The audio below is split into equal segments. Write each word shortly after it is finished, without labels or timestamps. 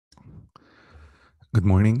Good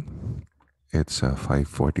morning. It's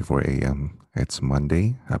 5:44 a.m. It's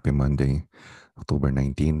Monday. Happy Monday, October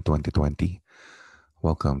 19, 2020.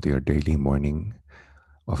 Welcome to your daily morning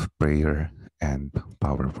of prayer and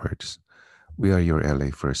power words. We are your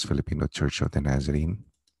LA First Filipino Church of the Nazarene.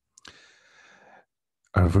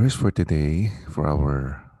 Our verse for today for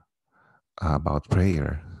our about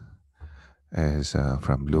prayer is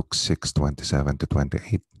from Luke 6:27 to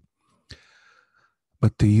 28.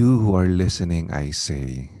 But to you who are listening, I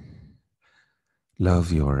say, love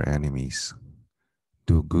your enemies,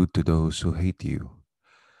 do good to those who hate you,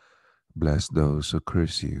 bless those who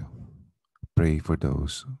curse you, pray for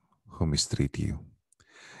those who mistreat you.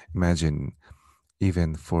 Imagine,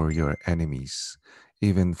 even for your enemies,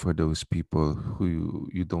 even for those people who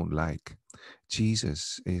you don't like,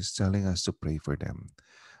 Jesus is telling us to pray for them.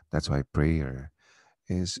 That's why prayer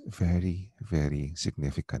is very, very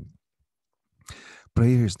significant.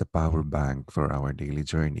 Prayer is the power bank for our daily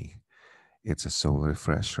journey. It's a soul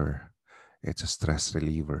refresher. It's a stress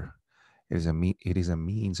reliever. It is a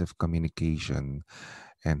means of communication.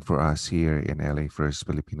 And for us here in LA First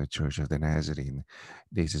Filipino Church of the Nazarene,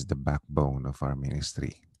 this is the backbone of our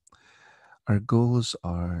ministry. Our goals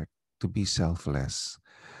are to be selfless,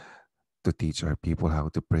 to teach our people how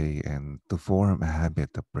to pray, and to form a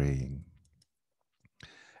habit of praying.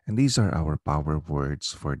 And these are our power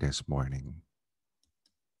words for this morning.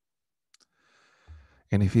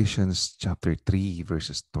 In Ephesians chapter 3,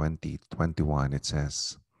 verses 20 to 21, it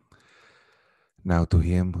says, now to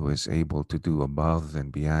him who is able to do above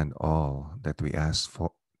and beyond all that we ask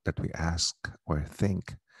or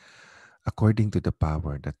think, according to the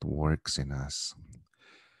power that works in us.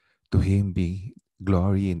 To him be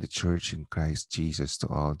glory in the church in Christ Jesus to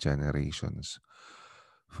all generations,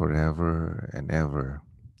 forever and ever.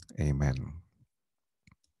 Amen.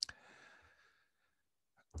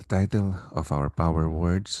 The title of our power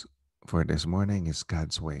words for this morning is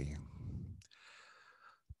God's Way.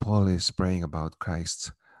 Paul is praying about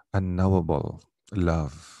Christ's unknowable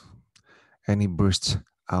love, and he bursts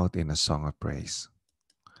out in a song of praise.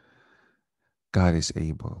 God is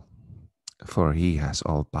able, for he has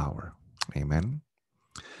all power. Amen.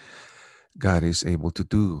 God is able to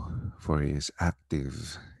do, for he is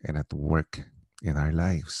active and at work in our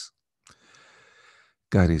lives.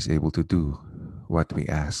 God is able to do what we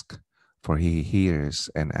ask, for he hears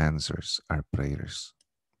and answers our prayers.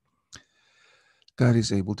 God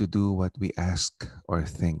is able to do what we ask or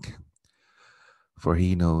think, for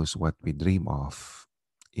he knows what we dream of,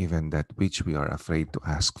 even that which we are afraid to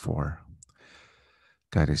ask for.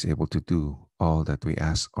 God is able to do all that we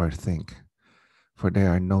ask or think, for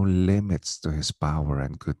there are no limits to his power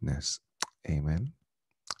and goodness. Amen.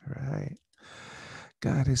 Right.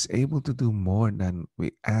 God is able to do more than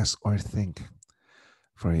we ask or think,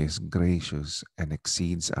 for he is gracious and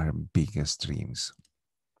exceeds our biggest dreams.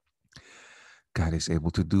 God is able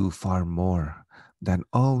to do far more than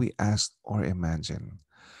all we ask or imagine,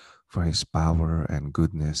 for his power and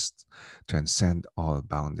goodness transcend all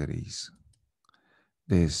boundaries.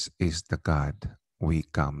 This is the God we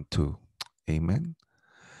come to. Amen.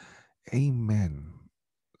 Amen.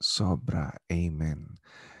 Sobra. Amen.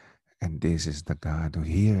 And this is the God who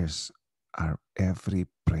hears our every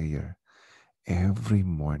prayer, every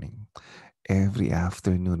morning, every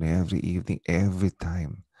afternoon, every evening, every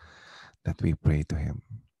time that we pray to him.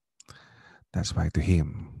 That's why to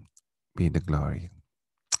him be the glory.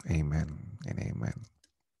 Amen and amen.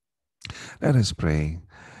 Let us pray.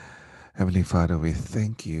 Heavenly Father, we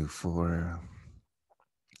thank you for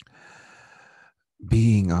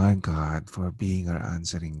being our God, for being our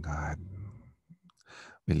answering God.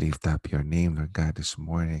 We lift up your name, Lord God, this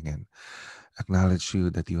morning and acknowledge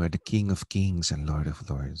you that you are the King of kings and Lord of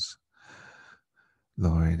lords.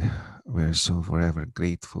 Lord, we are so forever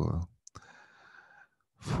grateful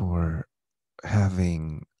for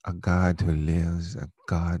having a God who lives, a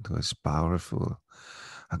God who is powerful,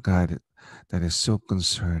 a God that is so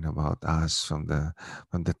concerned about us from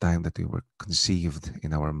the time that we were conceived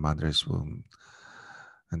in our mother's womb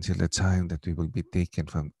until the time that we will be taken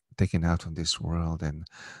out from this world and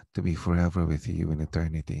to be forever with you in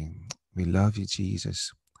eternity. We love you,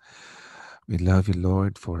 Jesus. We love you,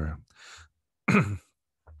 Lord, for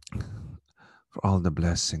all the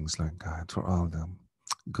blessings, Lord God, for all the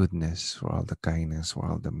goodness, for all the kindness, for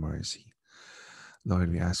all the mercy.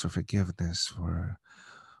 Lord, we ask for forgiveness for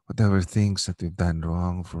whatever things that we've done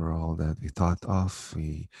wrong, for all that we thought of,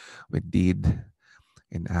 we did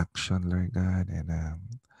in action, Lord God, and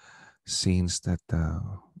sins that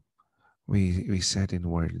we said in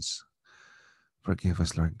words. Forgive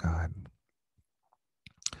us, Lord God.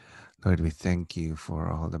 Lord, we thank you for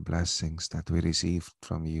all the blessings that we received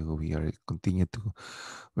from you. We continue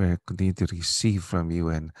to receive from you,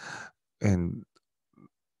 and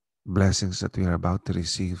blessings that we are about to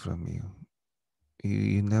receive from you.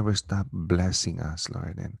 You never stop blessing us,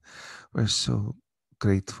 Lord, and we're so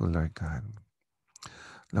grateful, Lord God.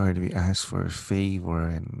 Lord, we ask for favor,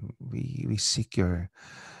 and we seek your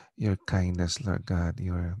kindness, Lord God,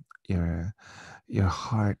 your your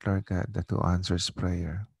heart, Lord God, that who answers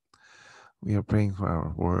prayer. We are praying for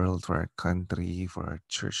our world, for our country, for our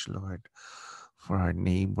church, Lord, for our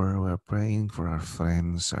neighbor. We're praying for our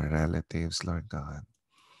friends, our relatives, Lord God.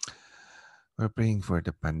 We're praying for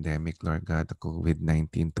the pandemic, Lord God, the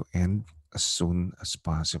COVID-19 to end as soon as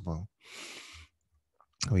possible.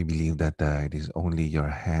 We believe that it is only your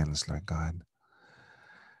hands, Lord God,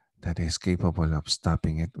 that is capable of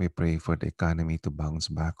stopping it. We pray for the economy to bounce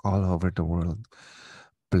back all over the world.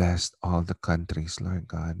 Bless all the countries, Lord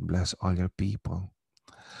God. Bless all your people.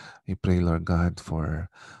 We pray, Lord God, for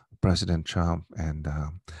President Trump and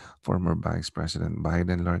former Vice President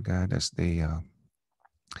Biden, Lord God, as they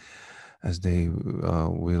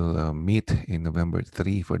will meet in November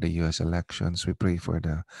 3 for the U.S. elections. We pray for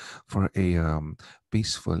a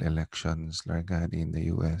peaceful elections, Lord God, in the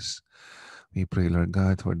U.S. We pray, Lord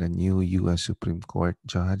God, for the new U.S. Supreme Court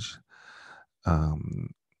judge,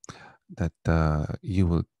 um, that you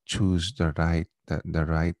will choose the right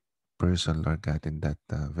person, Lord God, in that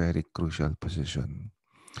very crucial position.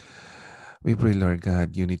 We pray, Lord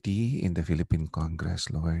God, unity in the Philippine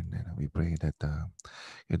Congress, Lord. And we pray that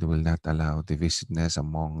it will not allow divisiveness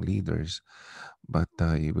among leaders, but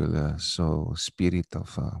you will sow spirit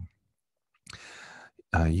of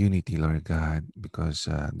unity, Lord God, because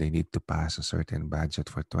they need to pass a certain budget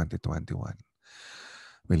for 2021.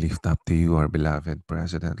 We lift up to you our beloved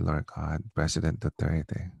President, Lord God, President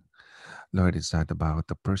Duterte. Lord, it's not about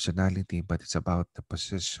the personality, but it's about the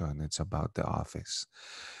position. It's about the office.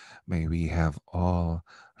 May we have all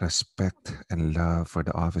respect and love for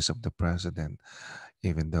the office of the president,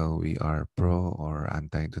 even though we are pro or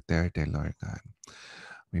anti Duterte, Lord God.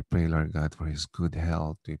 We pray, Lord God, for his good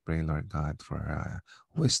health. We pray, Lord God, for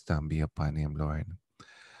wisdom be upon him, Lord.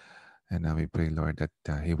 And we pray, Lord,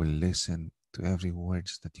 that he will listen to every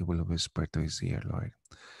words that you will whisper to his ear, Lord.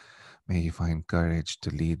 May he find courage to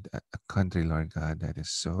lead a country, Lord God, that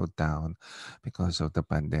is so down because of the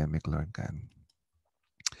pandemic, Lord God.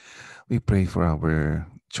 We pray for our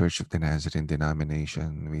Church of the Nazarene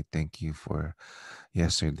denomination. We thank you for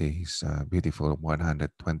yesterday's beautiful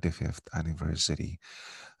 125th anniversary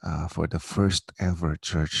for the first ever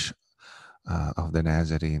church of the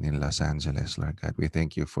Nazarene in Los Angeles, Lord God. We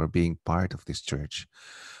thank you for being part of this church.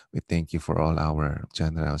 We thank you for all our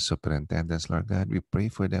general superintendents, Lord God. We pray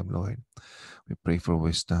for them, Lord. We pray for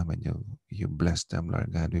wisdom, and you bless them,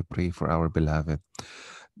 Lord God. We pray for our beloved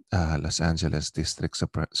Los Angeles District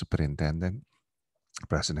Superintendent,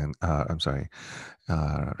 Reverend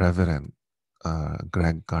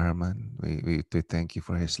Greg Garman. We thank you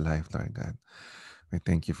for his life, Lord God. We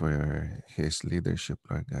thank you for his leadership,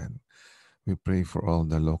 Lord God. We pray for all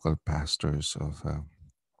the local pastors of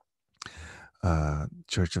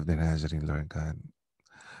Church of the Nazarene, Lord God.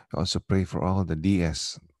 We also pray for all the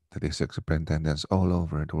DS, the district superintendents all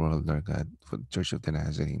over the world, Lord God, for the Church of the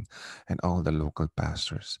Nazarene and all the local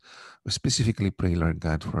pastors. We specifically pray, Lord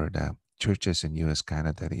God, for the churches in U.S.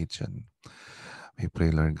 Canada region. We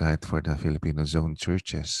pray, Lord God, for the Filipino zone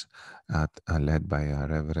churches led by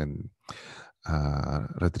Reverend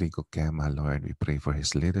Rodrigo Quema, Lord. We pray for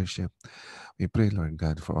his leadership. We pray, Lord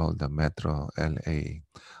God, for all the Metro LA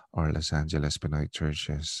or Los Angeles Pinoy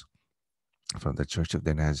churches, from the Church of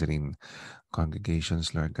the Nazarene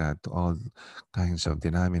congregations, Lord God, to all kinds of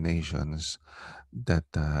denominations that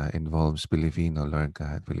involves Filipino, Lord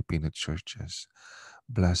God, Filipino churches.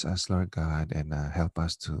 Bless us, Lord God, and help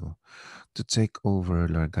us to take over,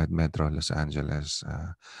 Lord God, Metro Los Angeles,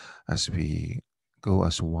 as we go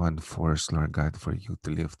as one force, Lord God, for you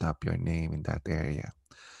to lift up your name in that area.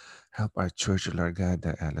 Help our church, Lord God,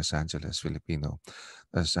 the Los Angeles First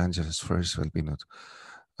Filipino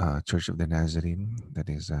Church of the Nazarene, that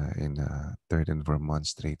is in 3rd and Vermont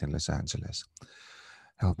Street in Los Angeles.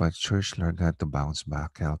 Help our church, Lord God, to bounce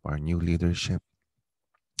back. Help our new leadership.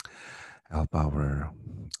 Help uh,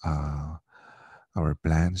 our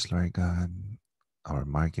plans, Lord God, our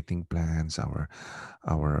marketing plans, our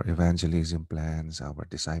evangelism plans, our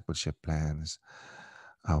discipleship plans,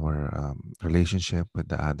 our relationship with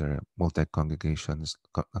the other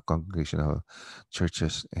congregational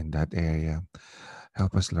churches in that area.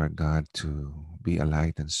 Help us, Lord God, to be a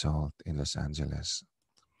light and salt in Los Angeles.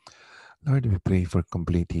 Lord, we pray for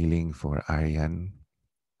complete healing for Arian.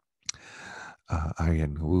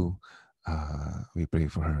 Arian Wu. We pray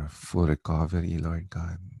for her full recovery, Lord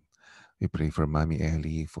God. We pray for Mommy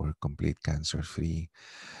Ellie for complete cancer-free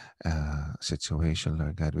situation,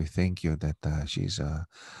 Lord God. We thank you that she's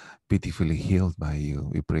beautifully healed by you.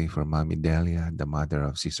 We pray for Mommy Delia, the mother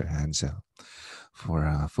of Sister Hansel, for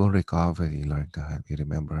full recovery, Lord God. We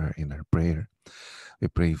remember her in our prayer. We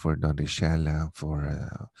pray for Don Richella for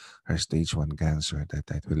her stage 1 cancer,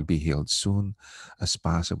 that will be healed soon as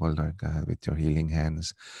possible, Lord God, with your healing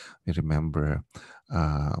hands. We remember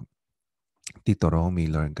uh, Tito Romy,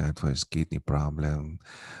 Lord God, for his kidney problem.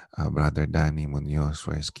 Brother Danny Munoz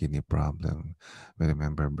for his kidney problem. We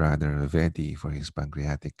remember Brother Vedi for his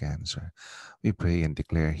pancreatic cancer. We pray and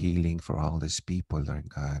declare healing for all these people, Lord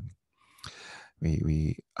God.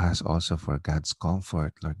 We ask also for God's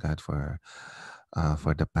comfort, Lord God, for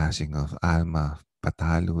the passing of Alma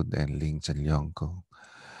Patalud and Ling Chalyongko.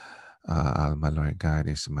 Alma, Lord God,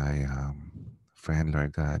 is my friend,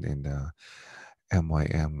 Lord God, in the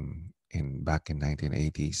MYM in back in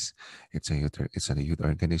 1980s. It's a youth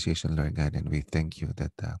organization, Lord God, and we thank you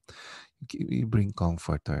that you bring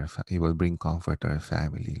comfort to you will bring comfort to our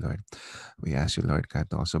family, Lord. We ask you, Lord God,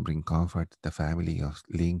 to also bring comfort to the family of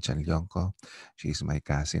Ling Chalyongko. She's my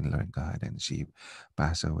cousin, Lord God, and she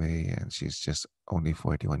passed away, and she's just only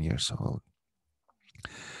 41 years old.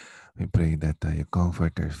 We pray that you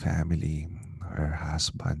comfort her family, her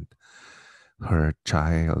husband, her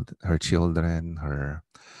child, her children, her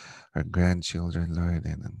grandchildren, Lord,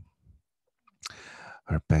 and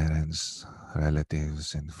her parents,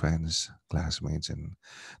 relatives, and friends, classmates, and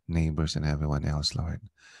neighbors, and everyone else, Lord.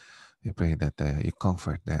 We pray that you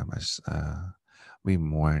comfort them as we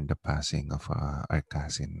mourn the passing of our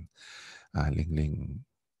cousin, Lingling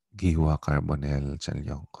Giwa Carbonel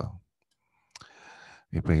Chalyongko.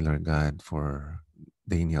 We pray, Lord God, for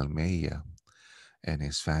Daniel Maya and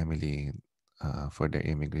his family for their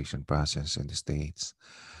immigration process in the States.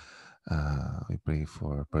 We pray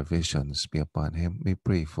for provisions be upon him. We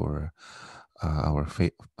pray for our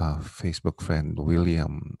Facebook friend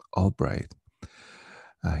William Albright.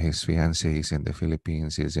 His fiancee is in the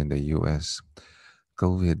Philippines, is in the US.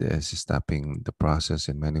 COVID is stopping the process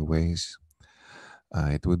in many ways.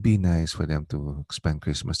 It would be nice for them to spend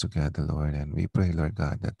Christmas together, Lord. And we pray, Lord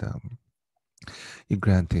God, that you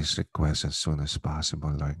grant his request as soon as possible,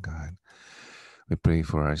 Lord God. We pray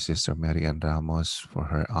for our sister Marian Ramos, for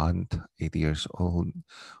her aunt, 80 years old,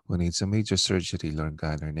 who needs a major surgery, Lord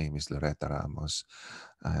God. Her name is Loretta Ramos.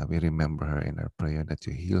 We remember her in our prayer that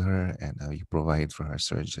you heal her and you provide for her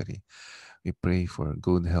surgery. We pray for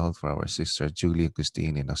good health for our sister Julia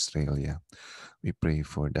Agustin in Australia. We pray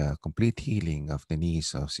for the complete healing of the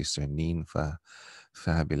knees of Sister Ninfa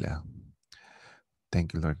Fabula.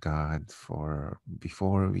 Thank you, Lord God, for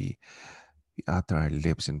before we utter our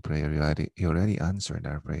lips in prayer, you already answered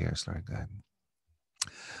our prayers, Lord God.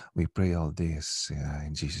 We pray all this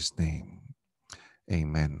in Jesus' name.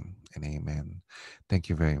 Amen and amen. Thank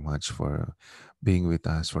you very much for being with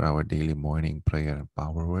us for our daily morning prayer and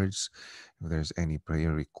power words. If there's any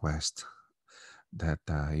prayer request that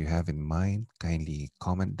you have in mind, kindly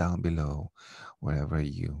comment down below wherever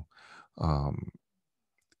you um,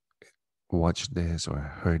 watched this or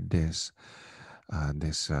heard this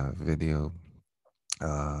video.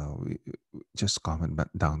 Just comment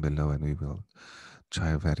down below and we will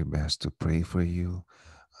try our very best to pray for you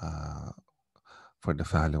uh, for the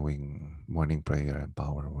following morning prayer and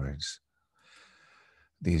power words.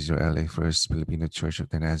 This is your LA First Filipino Church of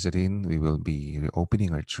the Nazarene. We will be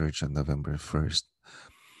reopening our church on November 1st,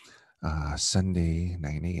 Sunday,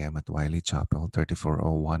 9 a.m. at Wiley Chapel,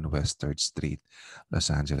 3401 West 3rd Street, Los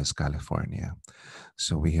Angeles, California.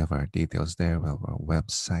 So we have our details there. We have our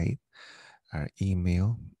website, our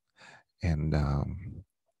email, and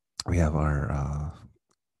we have our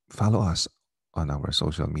follow us on our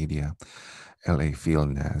social media, LA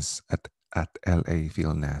Philnas at LA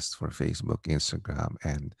Philnas for Facebook, Instagram,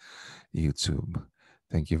 and YouTube.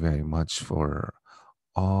 Thank you very much for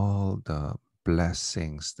all the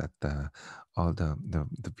blessings that all the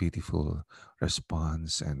beautiful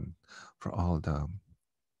response and for all the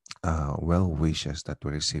well wishes that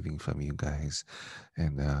we're receiving from you guys.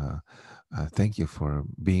 And thank you for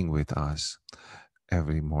being with us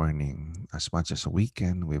every morning. As much as we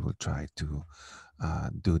can, we will try to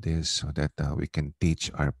do this so that we can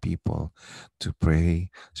teach our people to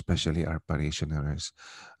pray, especially our parishioners.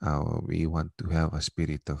 We want to have a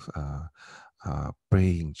spirit of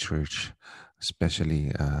praying church,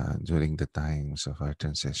 especially during the times of our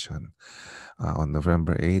transition. On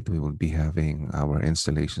November 8th, we will be having our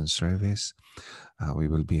installation service. We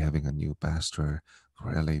will be having a new pastor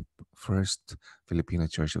for LA First Filipino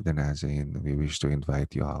Church of the Nazarene. We wish to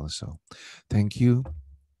invite you also. Thank you.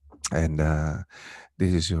 And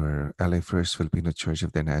this is your LA First Filipino Church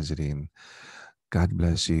of the Nazarene. God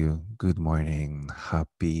bless you. Good morning.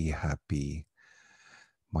 Happy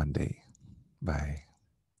Monday. Bye.